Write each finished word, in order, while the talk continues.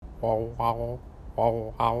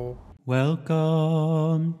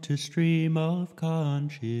Welcome to Stream of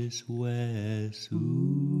Conscious West.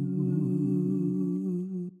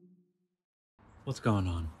 What's going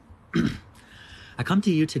on? I come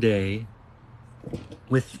to you today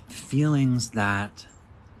with feelings that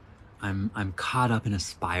I'm caught up in a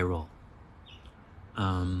spiral.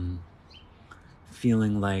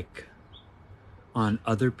 Feeling like on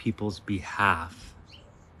other people's behalf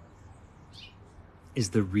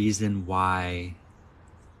is the reason why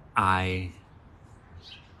I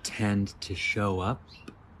tend to show up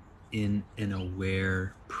in an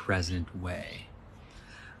aware, present way.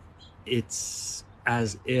 It's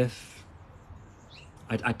as if,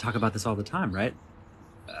 I talk about this all the time, right?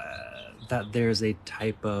 That there's a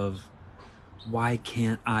type of, why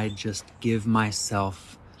can't I just give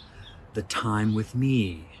myself the time with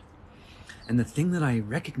me? And the thing that I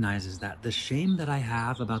recognize is that the shame that I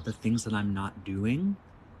have about the things that I'm not doing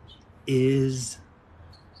is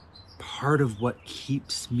part of what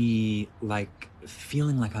keeps me like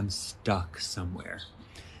feeling like I'm stuck somewhere,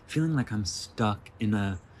 feeling like I'm stuck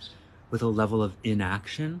with a level of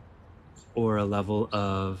inaction or a level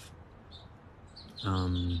of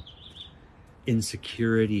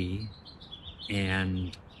insecurity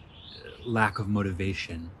and lack of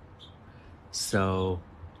motivation. So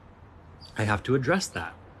I have to address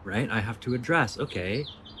that, right? I have to address, okay,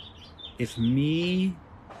 if me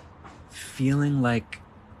feeling like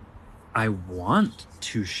I want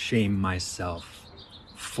to shame myself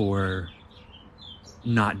for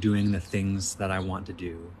not doing the things that I want to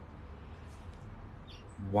do,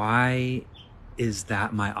 why is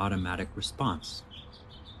that my automatic response?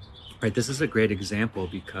 Right? This is a great example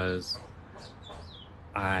because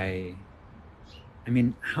I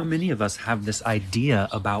mean, how many of us have this idea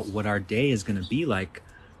about what our day is going to be like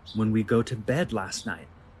when we go to bed last night,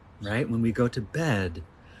 right? When we go to bed,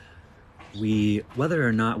 whether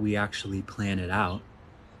or not we actually plan it out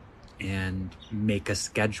and make a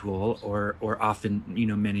schedule, or often,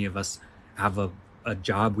 many of us have a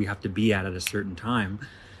job we have to be at a certain time.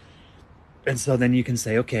 And so then you can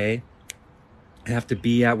say, okay, I have to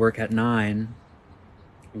be at work at 9.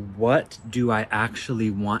 What do I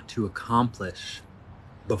actually want to accomplish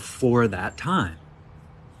before that time?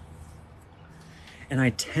 And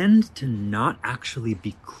I tend to not actually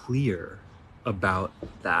be clear about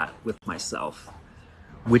that with myself,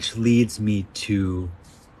 which leads me to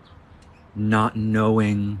not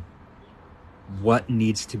knowing what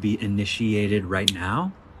needs to be initiated right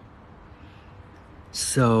now.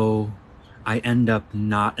 So I end up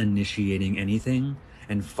not initiating anything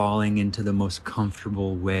and falling into the most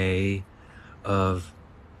comfortable way of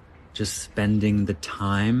just spending the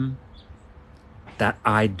time that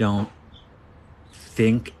I don't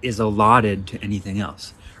think is allotted to anything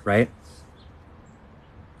else, right?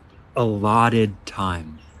 Allotted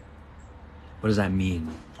time. What does that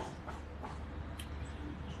mean?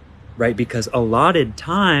 Right? Because allotted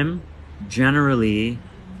time, generally,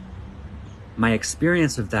 my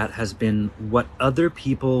experience of that has been what other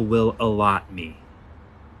people will allot me.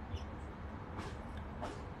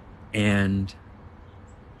 And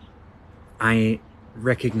I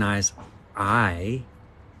recognize I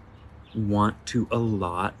want to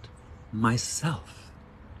allot myself.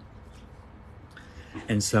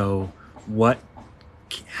 And so what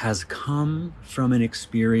has come from an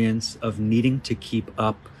experience of needing to keep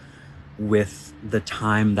up with the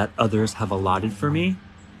time that others have allotted for me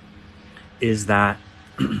is that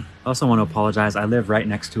I also want to apologize. I live right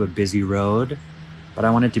next to a busy road, but I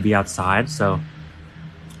wanted to be outside, so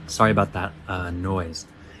sorry about that noise.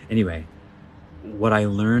 Anyway, what I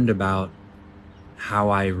learned about how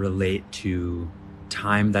I relate to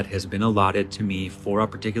time that has been allotted to me for a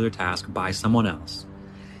particular task by someone else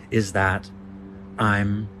is that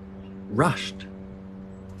I'm rushed.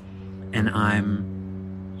 And I'm,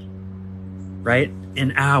 right,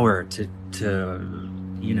 an hour to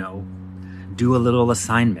do a little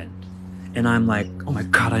assignment. And I'm like, oh my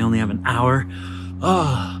God, I only have an hour.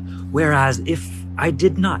 Oh, whereas if I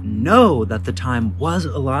did not know that the time was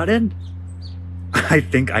allotted, I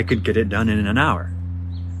think I could get it done in an hour,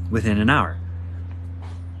 within an hour.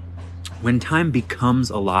 When time becomes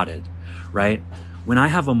allotted, right? When I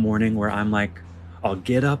have a morning where I'm like, I'll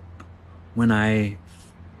get up when I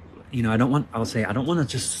don't want to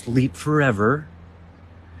just sleep forever.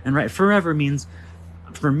 And right, forever means,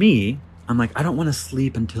 for me, I'm like, I don't want to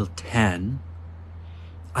sleep until 10.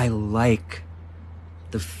 I like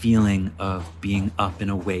the feeling of being up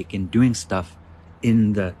and awake and doing stuff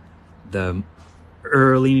in the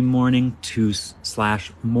early morning to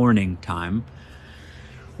 / morning time.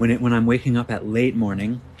 When I'm waking up at late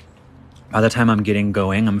morning, By the time I'm getting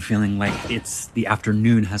going, I'm feeling like the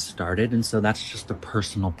afternoon has started. And so that's just a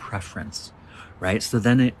personal preference, right? So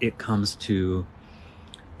then it comes to,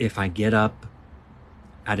 if I get up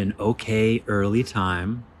at an okay early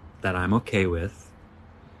time that I'm okay with,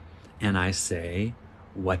 and I say,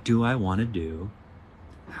 what do I want to do?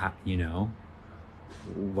 How,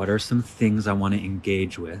 what are some things I want to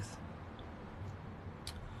engage with?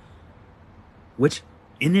 Which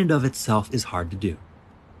in and of itself is hard to do.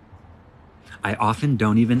 I often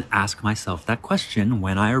don't even ask myself that question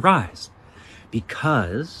when I arise,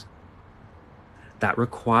 because that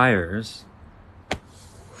requires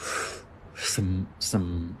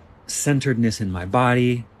some centeredness in my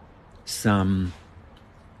body, some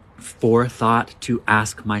forethought to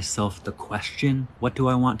ask myself the question, what do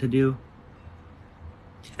I want to do?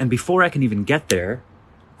 And before I can even get there,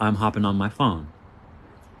 I'm hopping on my phone.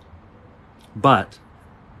 But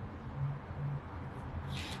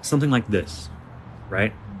something like this,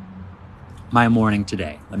 right? My morning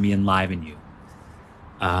today, let me enliven you,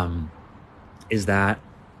 is that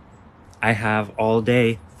I have all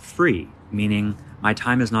day free, meaning my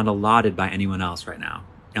time is not allotted by anyone else right now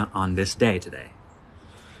on this day today.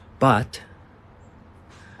 But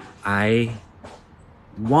I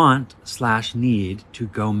want/need to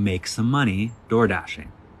go make some money door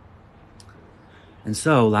dashing. And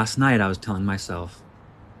so last night I was telling myself,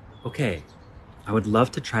 okay, I would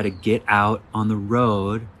love to try to get out on the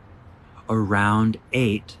road around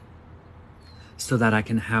 8 so that I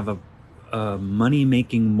can have a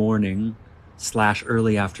money-making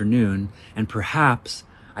morning/early afternoon, and perhaps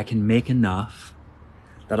I can make enough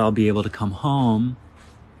that I'll be able to come home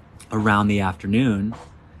around the afternoon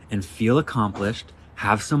and feel accomplished,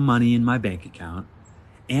 have some money in my bank account,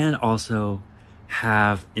 and also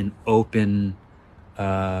have an open,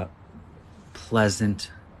 pleasant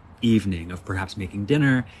evening of perhaps making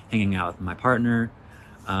dinner, hanging out with my partner.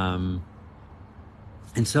 And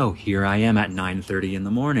so here I am at 9:30 in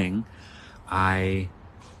the morning. I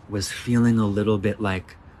was feeling a little bit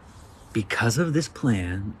like, because of this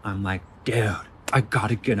plan, I'm like, dude, I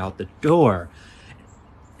gotta get out the door.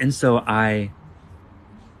 And so I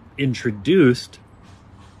introduced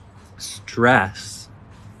stress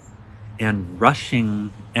and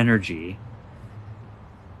rushing energy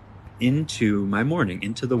into my morning,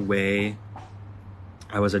 into the way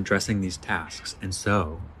I was addressing these tasks. And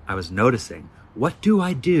so I was noticing, what do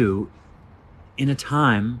I do in a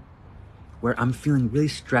time where I'm feeling really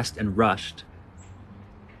stressed and rushed,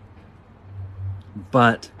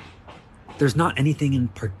 but there's not anything in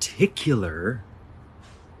particular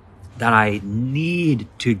that I need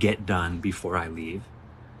to get done before I leave?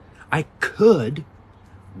 I could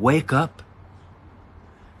wake up,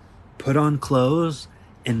 put on clothes,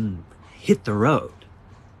 and hit the road.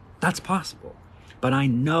 That's possible. But I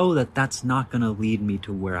know that that's not going to lead me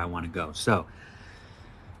to where I want to go. So,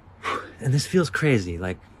 and this feels crazy.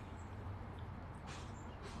 Like,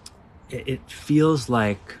 it feels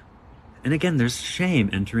like, and again, there's shame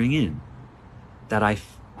entering in, that I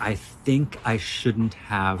think I shouldn't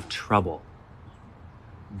have trouble,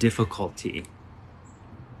 difficulty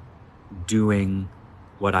doing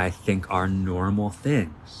what I think are normal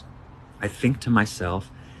things. I think to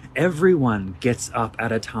myself, everyone gets up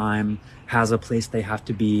at a time, has a place they have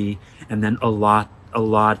to be, and then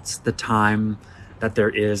allots the time that there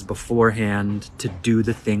is beforehand to do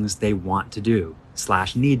the things they want to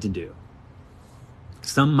do/need to do.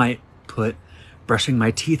 Some might put brushing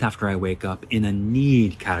my teeth after I wake up in a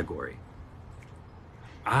need category.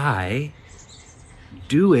 I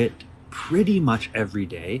do it pretty much every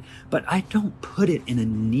day, but I don't put it in a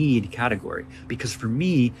need category, because for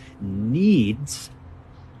me, needs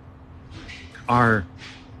are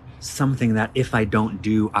something that if I don't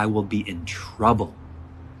do, I will be in trouble,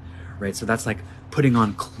 right? So that's like putting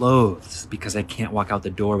on clothes because I can't walk out the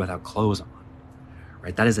door without clothes on,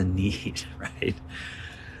 right? That is a need, right?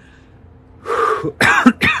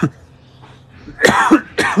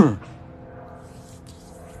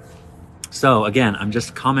 So again, I'm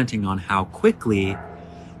just commenting on how quickly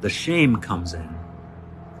the shame comes in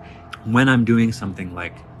when I'm doing something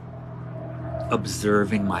like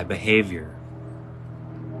observing my behavior.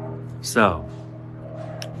 So,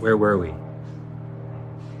 where were we?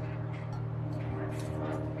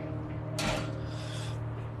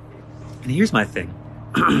 And here's my thing.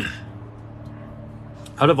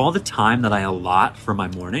 Out of all the time that I allot for my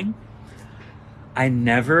morning, my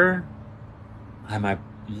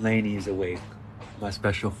Laney's awake, my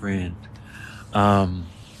special friend.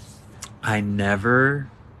 I never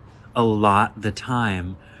allot the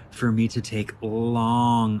time for me to take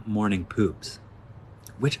long morning poops,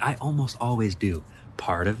 which I almost always do.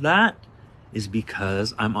 Part of that is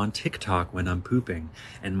because I'm on TikTok when I'm pooping,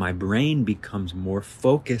 and my brain becomes more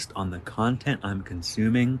focused on the content I'm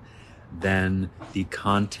consuming than the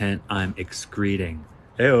content I'm excreting.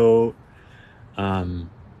 Heyo.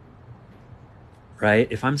 Right?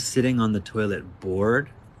 If I'm sitting on the toilet bored,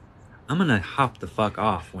 I'm gonna hop the fuck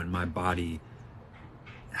off when my body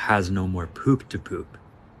has no more poop to poop,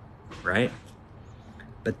 right?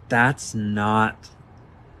 But that's not,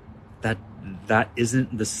 that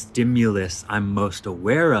isn't the stimulus I'm most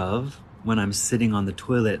aware of when I'm sitting on the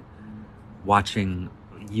toilet watching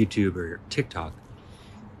YouTube or TikTok.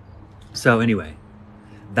 So anyway,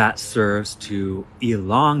 that serves to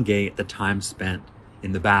elongate the time spent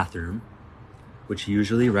in the bathroom, which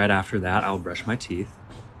usually right after that I'll brush my teeth.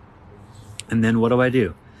 And then what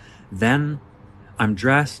do? Then I'm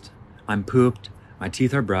dressed, I'm pooped, my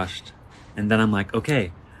teeth are brushed, and then I'm like,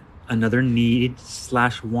 okay, another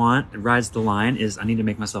need/want rides the line is I need to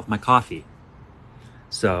make myself my coffee.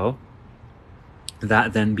 So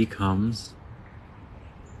that then becomes,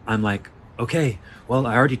 I'm like, okay, well,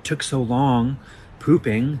 I already took so long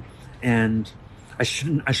pooping, and I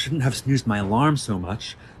shouldn't have snoozed my alarm so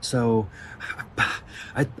much. So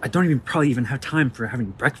I don't even probably even have time for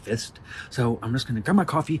having breakfast. So I'm just gonna grab my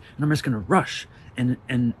coffee and I'm just gonna rush.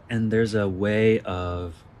 And there's a way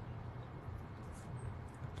of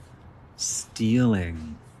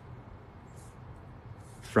stealing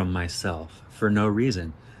from myself for no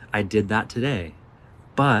reason. I did that today.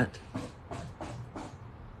 But,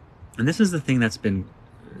 and this is the thing that's been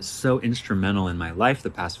so instrumental in my life the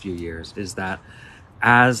past few years, is that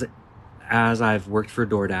as I've worked for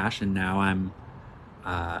DoorDash, and now I'm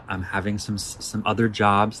having some other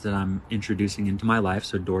jobs that I'm introducing into my life.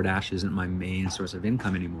 So DoorDash isn't my main source of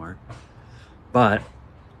income anymore. But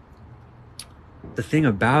the thing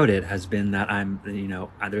about it has been that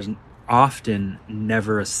there's often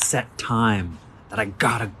never a set time that I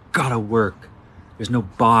gotta work. There's no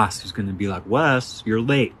boss who's gonna be like, Wes, you're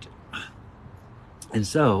late. And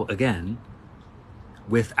so again,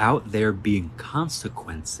 without there being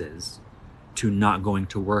consequences to not going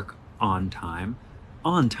to work on time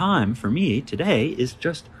for me today is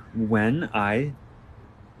just when I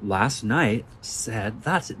last night said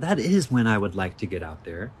that is when I would like to get out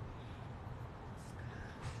there.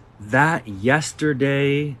 That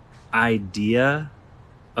yesterday idea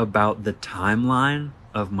about the timeline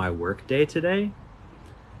of my workday today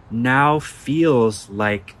now feels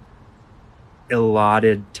like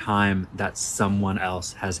allotted time that someone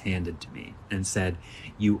else has handed to me and said,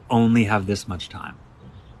 you only have this much time.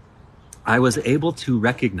 I was able to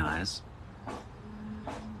recognize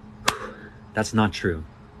that's not true.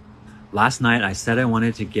 Last night I said I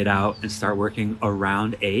wanted to get out and start working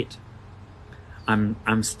around 8.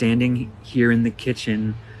 I'm standing here in the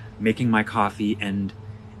kitchen making my coffee and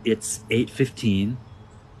it's 8:15.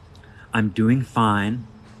 I'm doing fine.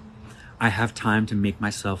 I have time to make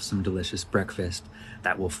myself some delicious breakfast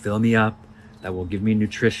that will fill me up, that will give me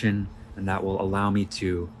nutrition, and that will allow me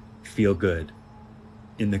to feel good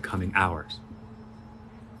in the coming hours.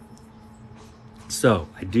 So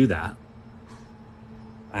I do that.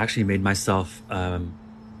 I actually made myself, I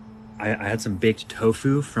had some baked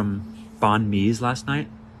tofu from banh mi's last night.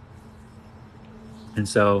 And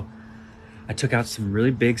so I took out some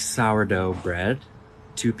really big sourdough bread,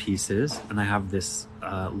 2 pieces, and I have this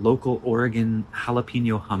local Oregon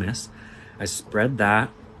jalapeno hummus. I spread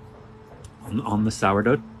that on the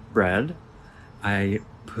sourdough bread. I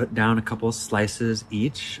put down a couple of slices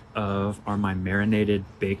each of my marinated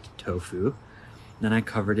baked tofu. Then I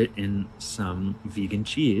covered it in some vegan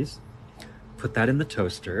cheese, put that in the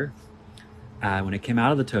toaster. When it came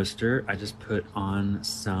out of the toaster, I just put on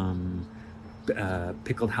some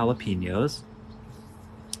pickled jalapenos,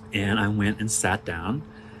 and I went and sat down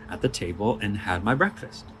at the table and had my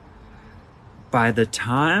breakfast. By the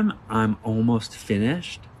time I'm almost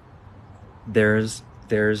finished, there's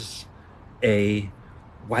a,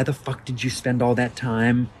 why the fuck did you spend all that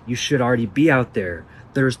time? You should already be out there.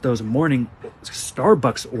 There's those morning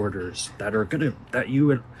Starbucks orders that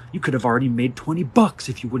you could have already made $20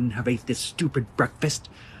 if you wouldn't have ate this stupid breakfast.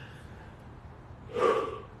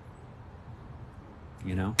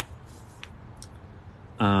 You know?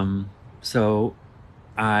 So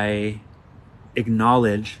I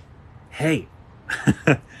acknowledge, hey,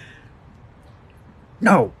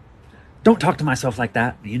 no, don't talk to myself like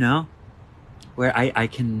that, you know? Where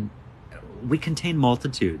we contain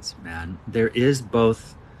multitudes, man. There is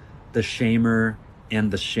both the shamer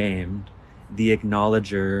and the shamed, the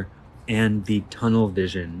acknowledger and the tunnel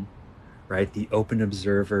vision, right? The open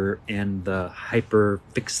observer and the hyper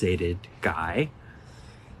fixated guy.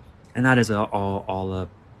 And that is all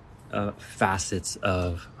facets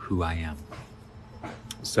of who I am.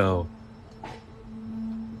 So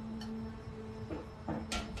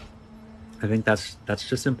I think that's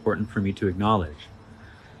just important for me to acknowledge.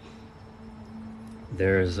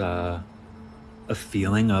 There's a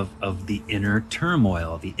feeling of the inner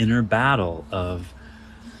turmoil, the inner battle of,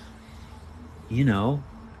 you know,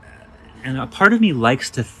 and a part of me likes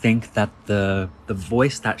to think that the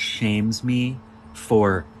voice that shames me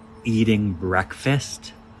for eating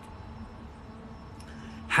breakfast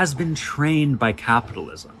has been trained by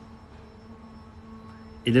capitalism.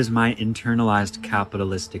 It is my internalized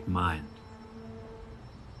capitalistic mind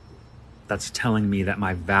that's telling me that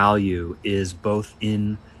my value is both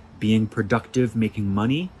in being productive, making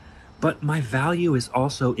money, but my value is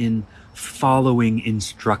also in following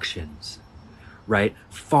instructions, right?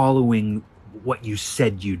 Following what you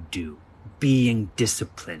said you'd do, being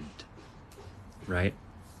disciplined, right?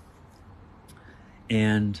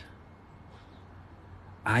 And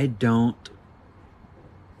I don't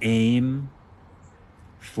aim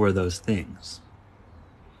for those things.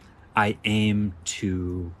 I aim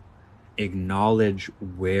to acknowledge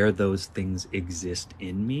where those things exist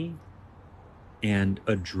in me and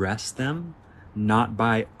address them, not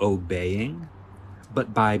by obeying,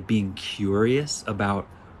 but by being curious about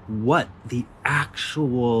what the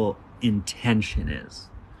actual intention is.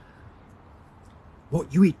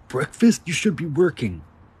 What, you eat breakfast? You should be working.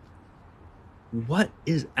 What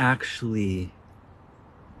is actually,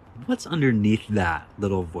 what's underneath that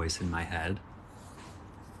little voice in my head?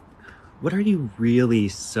 What are you really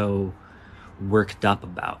so worked up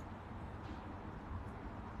about?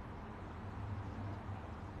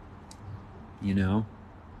 You know?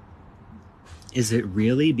 Is it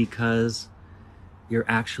really because you're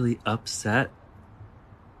actually upset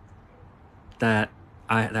that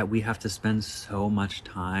we have to spend so much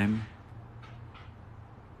time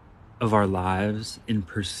of our lives in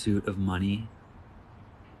pursuit of money?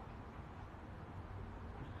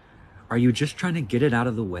 Are you just trying to get it out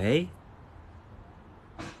of the way?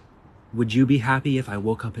 Would you be happy if I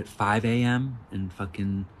woke up at 5 a.m. and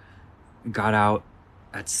fucking got out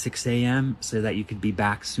at 6 a.m. so that you could be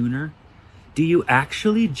back sooner? Do you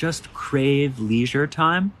actually just crave leisure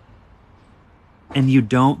time? And you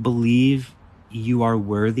don't believe you are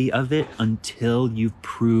worthy of it until you've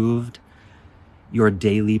proved your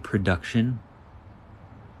daily production?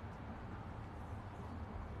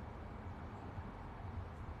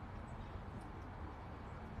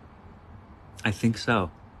 I think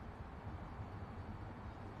so.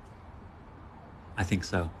 I think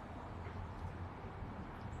so.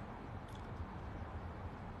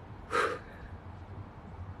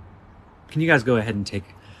 Can you guys go ahead and take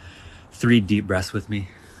 3 deep breaths with me?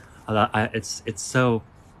 It's so...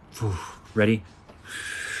 Ready?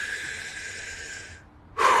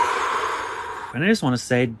 And I just want to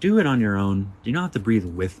say, do it on your own. You don't have to breathe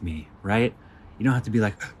with me, right? You don't have to be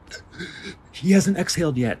like, he hasn't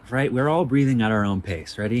exhaled yet, right? We're all breathing at our own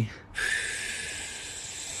pace. Ready?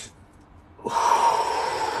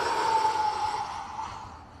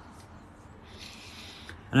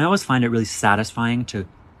 And I always find it really satisfying to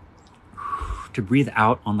breathe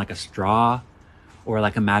out on like a straw, or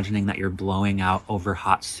like imagining that you're blowing out over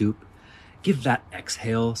hot soup. Give that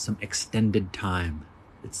exhale some extended time.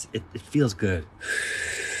 It feels good.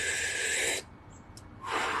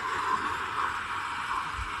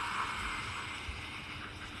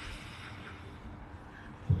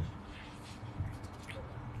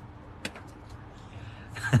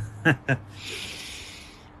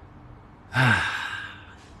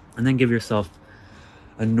 And then give yourself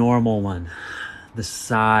a normal one, the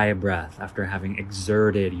sigh breath after having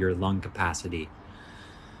exerted your lung capacity.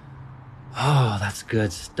 Oh, that's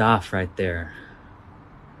good stuff right there.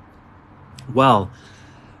 Well,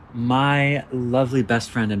 my lovely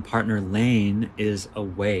best friend and partner Lane is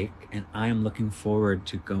awake, and I am looking forward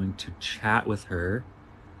to going to chat with her.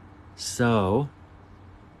 So,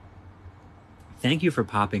 thank you for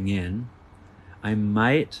popping in. I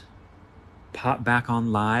might pop back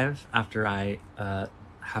on live after I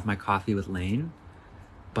have my coffee with Lane,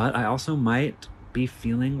 but I also might be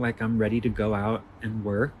feeling like I'm ready to go out and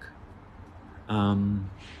work.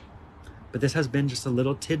 But this has been just a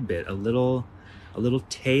little tidbit, a little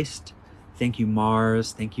taste. Thank you,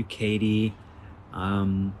 Mars. Thank you, Katie.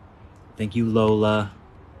 Thank you, Lola,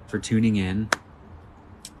 for tuning in.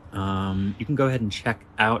 You can go ahead and check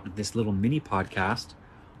out this little mini podcast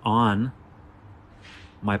on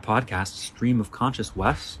my podcast, Stream of Conscious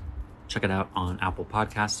West. Check it out on Apple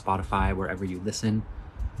Podcasts, Spotify, wherever you listen.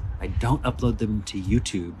 I don't upload them to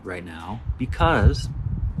YouTube right now because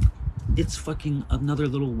it's fucking another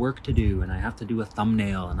little work to do, and I have to do a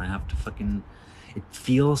thumbnail, and I have to fucking, it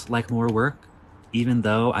feels like more work, even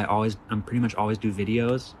though I'm pretty much always do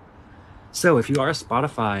videos. So if you are a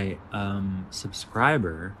Spotify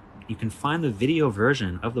subscriber, you can find the video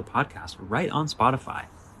version of the podcast right on Spotify.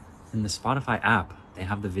 In the Spotify app, they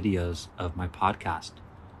have the videos of my podcast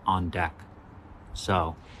on deck.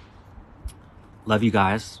 So, love you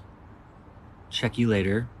guys. Check you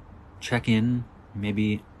later. Check in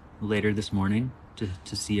maybe later this morning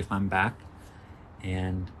to see if I'm back.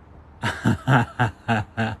 And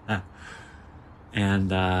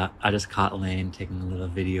and I just caught Lane taking a little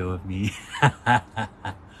video of me.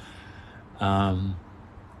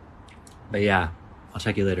 But yeah, I'll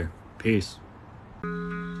check you later. Peace.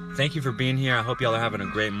 Thank you for being here. I hope y'all are having a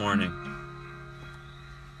great morning.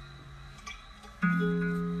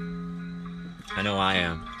 I know I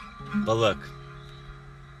am. But look,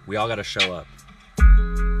 we all gotta show up.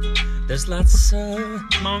 There's lots of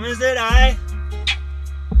moments that I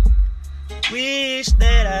wish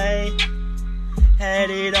that I had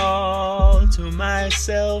it all to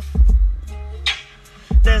myself.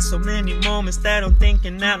 There's so many moments that I'm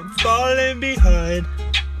thinking that I'm falling behind.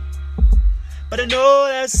 But I know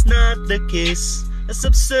that's not the case. That's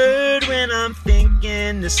absurd when I'm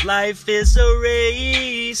thinking this life is a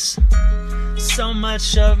race. So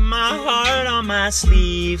much of my heart on my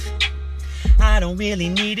sleeve. I don't really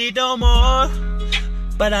need it no more.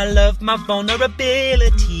 But I love my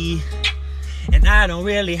vulnerability. And I don't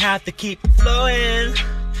really have to keep it flowing.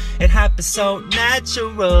 It happens so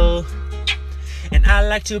natural. And I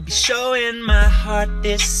like to be showing my heart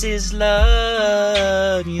this is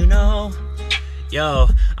love, you know. Yo,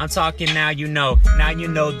 I'm talking now you know. Now you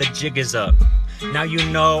know the jig is up. Now you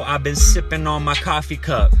know I've been sipping on my coffee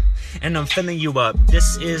cup. And I'm filling you up.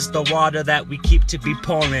 This is the water that we keep to be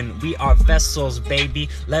pouring. We are vessels, baby.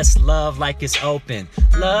 Let's love like it's open.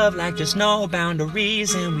 Love like there's no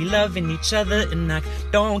boundaries. And we loving each other. And I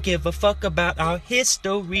don't give a fuck about our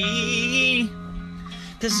history.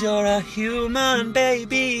 'Cause you're a human,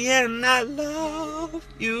 baby. And I love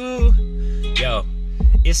you. Yo,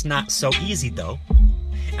 it's not so easy though.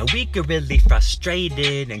 And we get really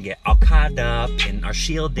frustrated and get all caught up in our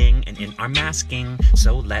shielding and in our masking.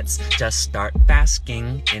 So let's just start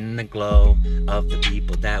basking in the glow of the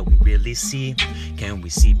people that we really see. Can we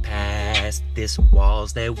see past these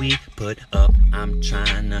walls that we put up? I'm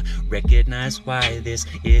trying to recognize why this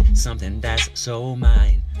is something that's so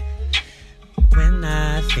mine. When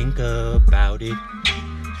I think about it,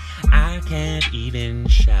 I can't even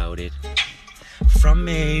shout it from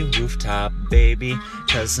a rooftop, baby,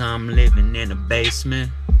 'cause I'm living in a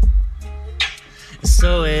basement.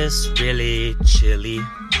 So it's really chilly.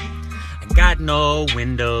 I got no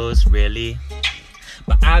windows really,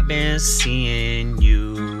 but I've been seeing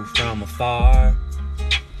you from afar.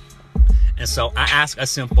 And so I ask a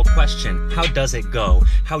simple question. How does it go?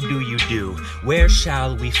 How do you do? Where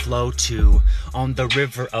shall we flow to? On the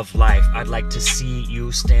river of life, I'd like to see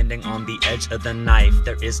you standing on the edge of the knife.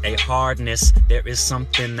 There is a hardness. There is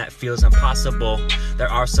something that feels impossible. There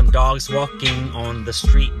are some dogs walking on the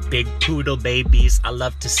street. Big poodle babies. I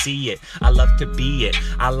love to see it. I love to be it.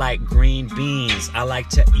 I like green beans. I like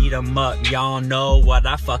to eat them up. Y'all know what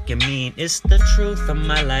I fucking mean. It's the truth of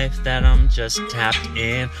my life that I'm just tapped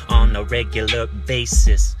in on a regular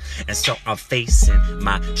basis. And so I'm facing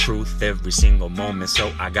my truth every single moment. So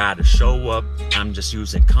I gotta show up. I'm just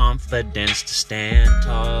using confidence to stand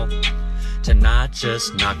tall, to not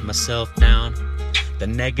just knock myself down. The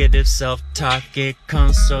negative self-talk, it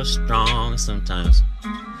comes so strong sometimes.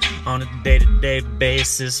 On a day-to-day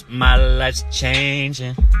basis, my life's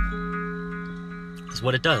changing. That's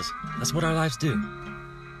what it does. That's what our lives do.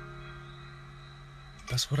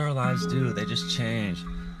 That's what our lives do. They just change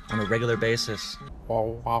on a regular basis.